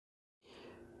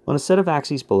On a set of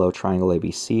axes below, triangle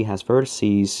ABC has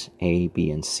vertices A, B,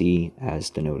 and C as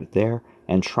denoted there,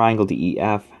 and triangle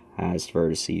DEF has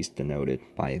vertices denoted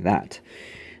by that.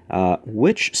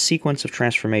 Which sequence of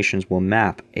transformations will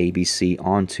map ABC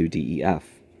onto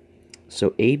DEF? So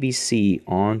ABC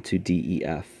onto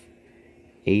DEF.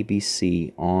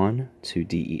 ABC on to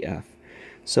DEF.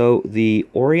 So the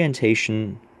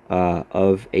orientation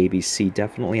of ABC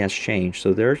definitely has changed.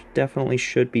 So there definitely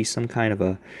should be some kind of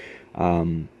a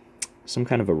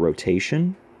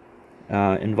rotation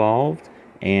involved,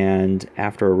 and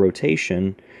after a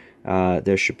rotation,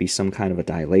 there should be some kind of a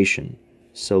dilation.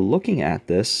 So looking at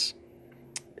this,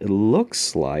 it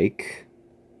looks like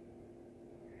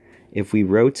if we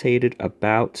rotate it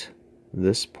about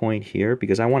this point here,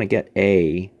 because I want to get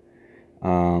A,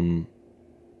 or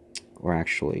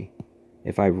actually,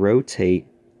 if I rotate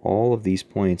all of these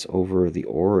points over the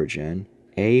origin,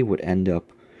 A would end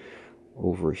up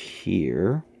over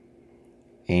here,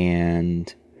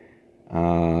 and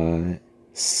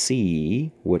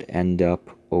C would end up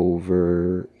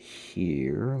over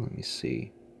here. Let me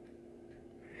see.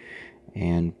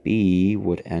 And B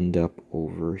would end up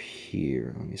over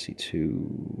here. Let me see,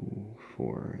 2,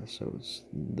 4. So it's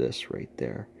this right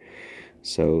there.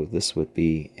 So this would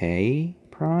be A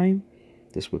prime,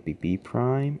 this would be B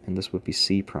prime, and this would be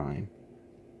C prime.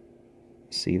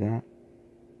 See that?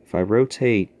 If I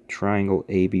rotate triangle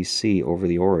ABC over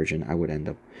the origin, I would end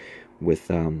up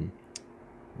with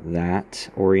that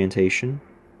orientation.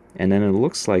 And then it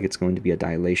looks like it's going to be a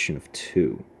dilation of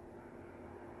 2.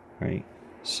 Right?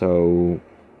 So,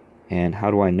 and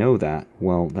how do I know that?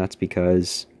 Well, that's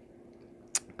because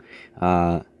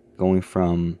going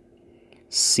from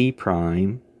C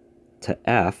prime to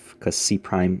F, because C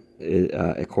prime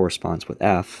it corresponds with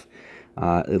F,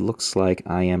 it looks like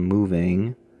I am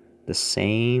moving the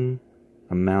same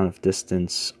amount of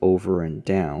distance over and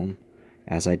down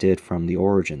as I did from the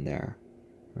origin there,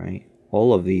 right?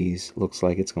 All of these looks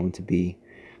like it's going to be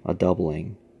a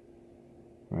doubling,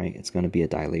 right? It's going to be a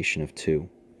dilation of 2.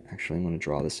 Actually, I'm going to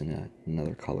draw this in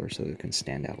another color so it can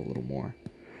stand out a little more.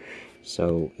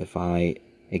 So if I,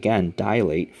 again,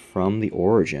 dilate from the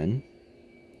origin,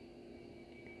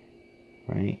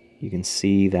 right, you can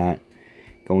see that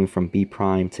going from B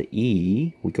prime to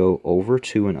E, we go over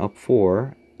 2 and up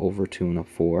 4, over 2 and up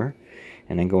 4,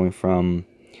 and then going from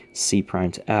C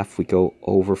prime to F, we go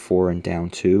over 4 and down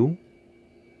 2,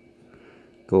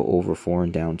 go over 4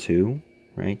 and down 2,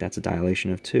 right? That's a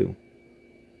dilation of 2.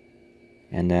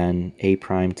 And then A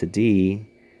prime to D,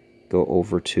 go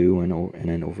over 2 and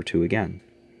then over 2 again.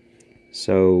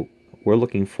 So we're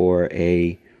looking for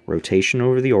a rotation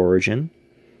over the origin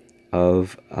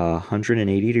of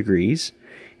 180 degrees,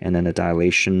 and then a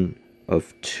dilation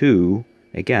of 2,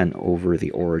 again, over the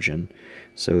origin.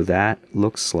 So that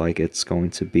looks like it's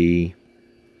going to be,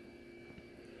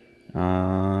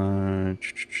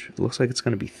 it looks like it's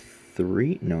going to be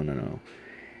 3, no.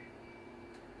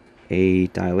 A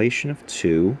dilation of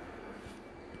 2,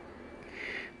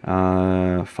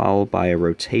 followed by a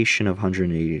rotation of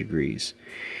 180 degrees.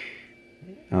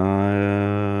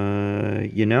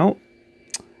 You know,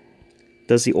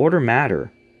 does the order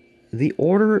matter? The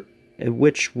order in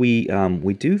which we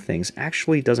do things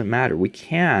actually doesn't matter. We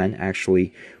can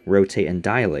actually rotate and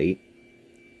dilate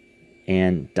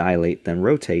then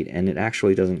rotate, and it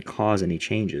actually doesn't cause any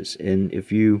changes. And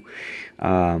if you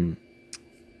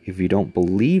don't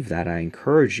believe that, I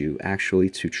encourage you actually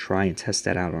to try and test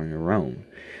that out on your own.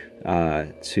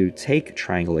 To take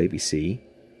triangle ABC,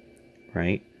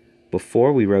 right,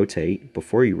 before you rotate,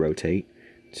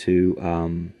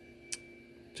 to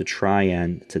try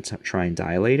and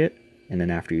dilate it, and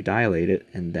then after you dilate it,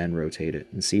 and then rotate it,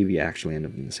 and see if you actually end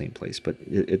up in the same place. But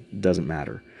it doesn't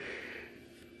matter.